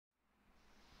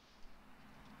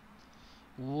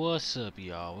What's up,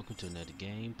 y'all? Welcome to another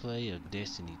gameplay of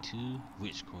Destiny 2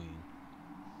 Witch Queen.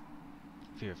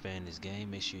 If you're a fan of this game,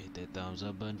 make sure you hit that thumbs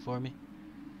up button for me.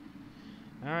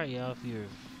 Alright, y'all,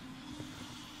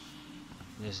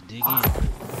 let's dig in. Let's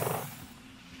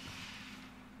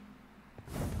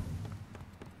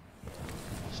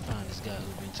find this guy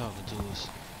who's been talking to us.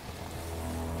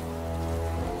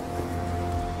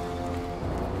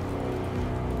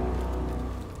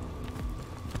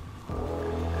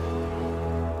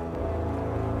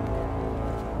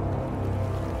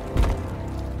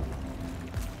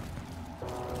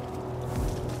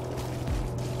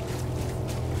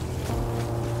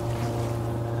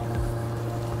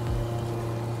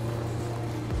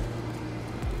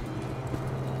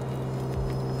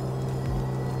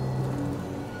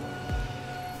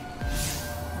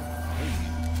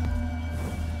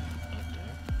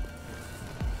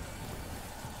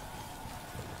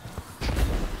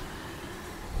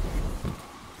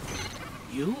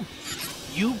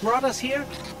 You brought us here?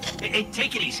 Hey,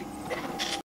 take it easy.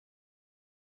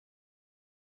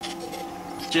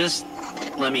 Just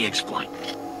let me explain.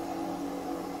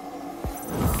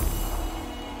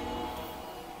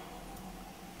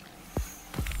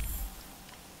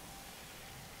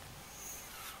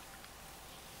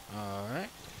 Alright.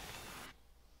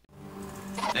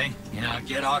 Hey,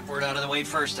 get awkward out of the way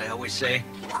first, I always say.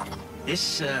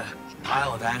 This,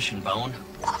 pile of ash and bone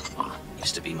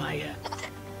used to be my,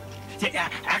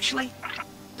 actually,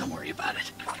 don't worry about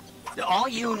it. All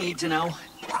you need to know,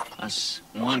 us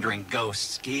wandering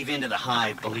ghosts gave into the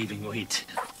hive believing we'd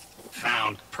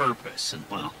found purpose, and,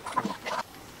 well,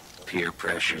 peer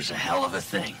pressure's a hell of a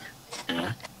thing,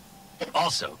 huh?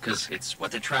 Also, because it's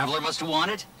what the Traveler must have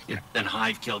wanted. Then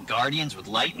hive killed Guardians with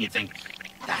light, and you think,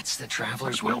 that's the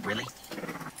Traveler's will, really?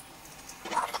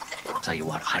 I'll tell you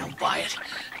what, I don't buy it.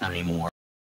 Not anymore.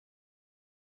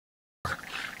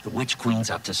 The Witch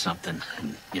Queen's up to something,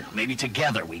 and, maybe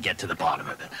together we get to the bottom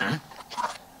of it, huh?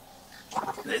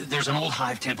 There's an old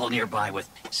hive temple nearby with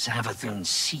Savathun's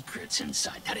secrets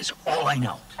inside. That is all I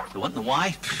know. The what and the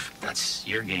why? That's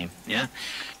your game, yeah?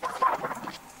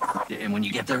 And when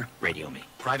you get there, radio me.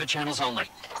 Private channels only.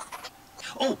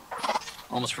 Oh,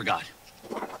 almost forgot.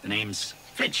 The name's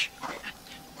Fynch.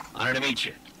 Honor to meet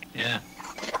you. Yeah,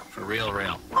 for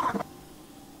real.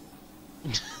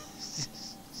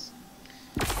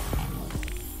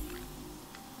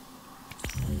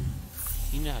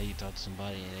 You know how you talk to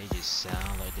somebody and they just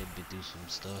sound like they've been through some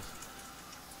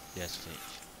stuff? That's Fynch.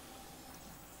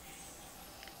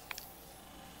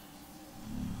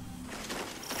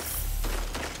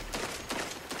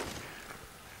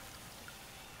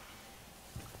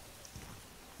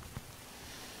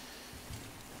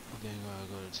 Okay, I'll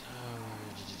go to tower.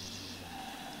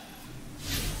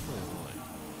 Wait.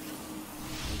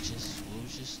 What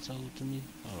was just told to me?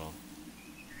 Hold on.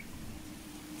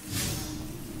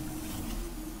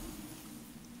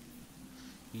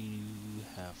 You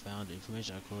have found the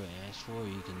information our court asked for.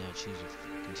 You can now choose to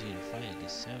continue to fight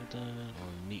against Savathun or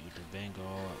meet with the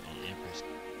Vanguard and Empress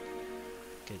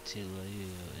Catilia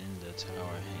in the tower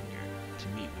hangar. To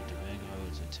meet with the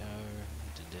Vanguard is a tower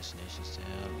with the destination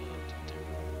tab of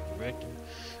the director.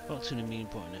 Walk to the meeting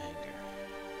point in the hangar.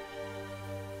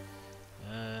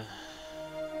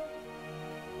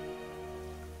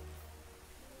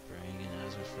 Bring in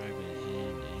Oswald Fragment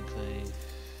in the Enclave.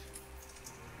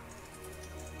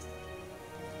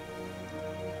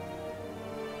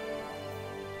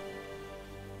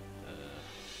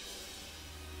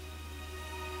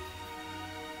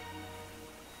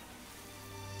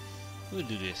 We'll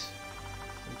do this.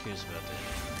 Who cares about that?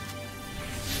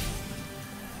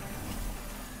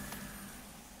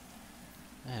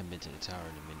 I haven't been to the tower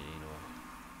in a minute anyway.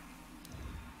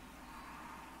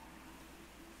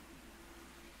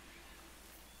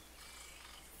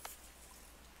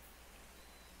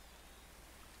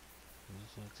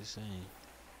 Looks like the same.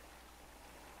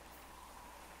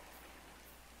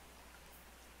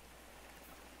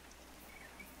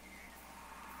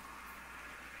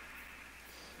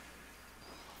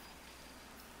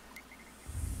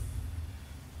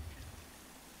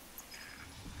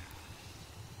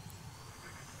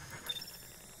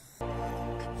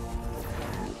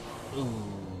 Ooh,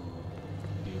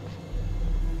 beautiful.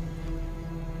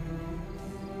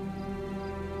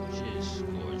 Just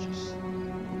gorgeous.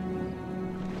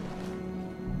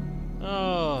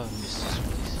 Oh, I miss this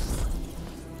place.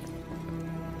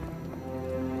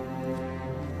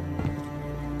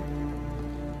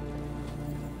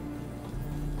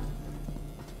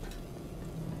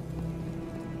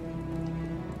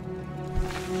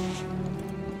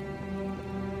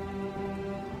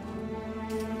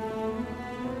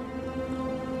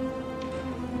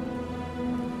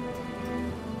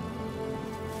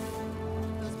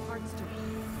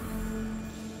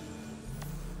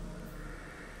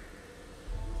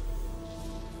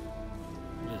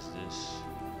 this.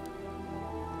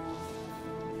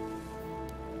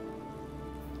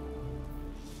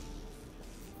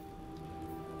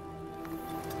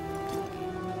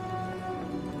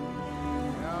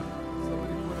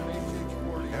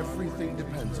 Everything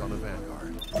depends on the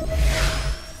Vanguard.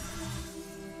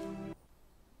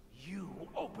 You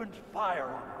opened fire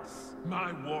on us.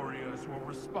 My warriors were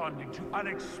responding to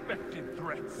unexpected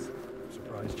threats.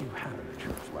 Surprised you had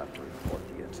troops left to report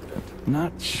the incident.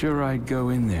 Not sure I'd go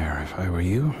in there if I were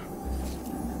you.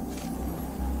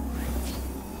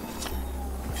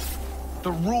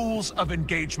 The rules of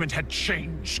engagement had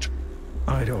changed.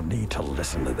 I don't need to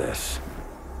listen to this.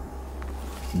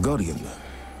 Guardian,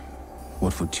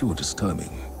 what fortuitous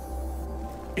timing.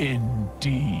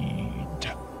 Indeed.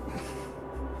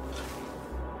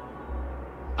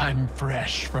 I'm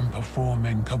fresh from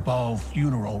performing Cabal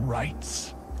funeral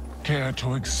rites. Care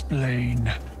to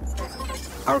explain?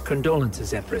 Our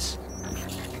condolences, Empress.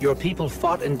 Your people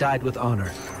fought and died with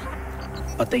honor.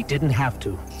 But they didn't have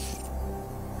to.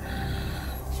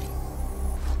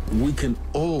 We can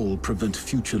all prevent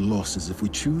future losses if we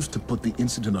choose to put the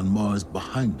incident on Mars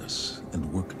behind us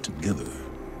and work together.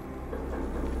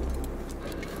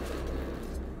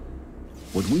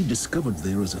 What we discovered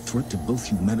there is a threat to both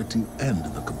humanity and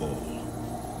the Cabal.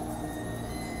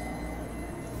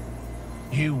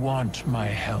 You want my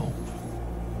help.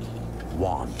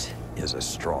 Want is a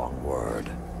strong word.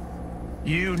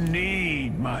 You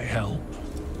need my help.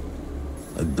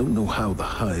 I don't know how the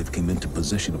Hive came into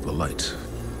possession of the light.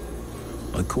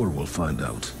 My Corps will find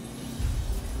out.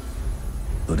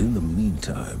 But in the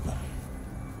meantime...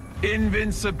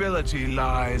 Invincibility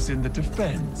lies in the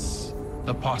defense.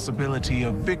 The possibility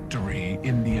of victory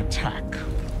in the attack.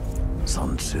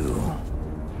 Sun Tzu.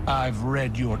 I've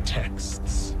read your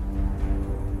texts.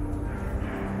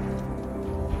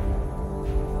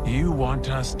 You want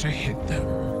us to hit them.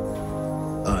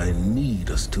 I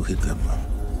need us to hit them.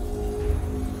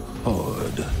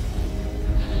 Hard.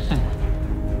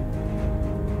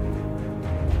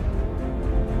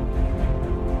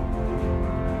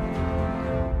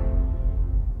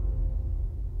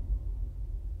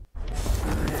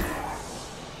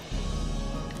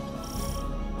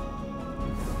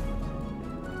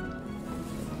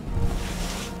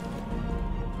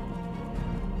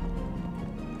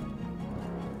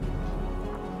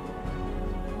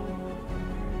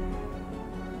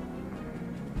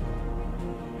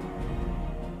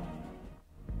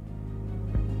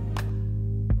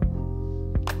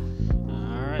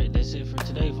 That's it for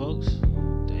today, folks.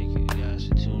 Thank you guys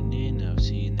for tuning in. I'll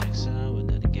see you next time with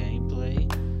another gameplay.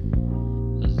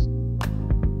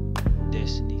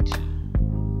 Destiny 2.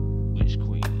 Witch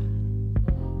Queen.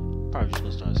 Probably just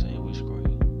gonna start saying Witch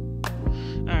Queen.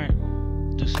 Alright.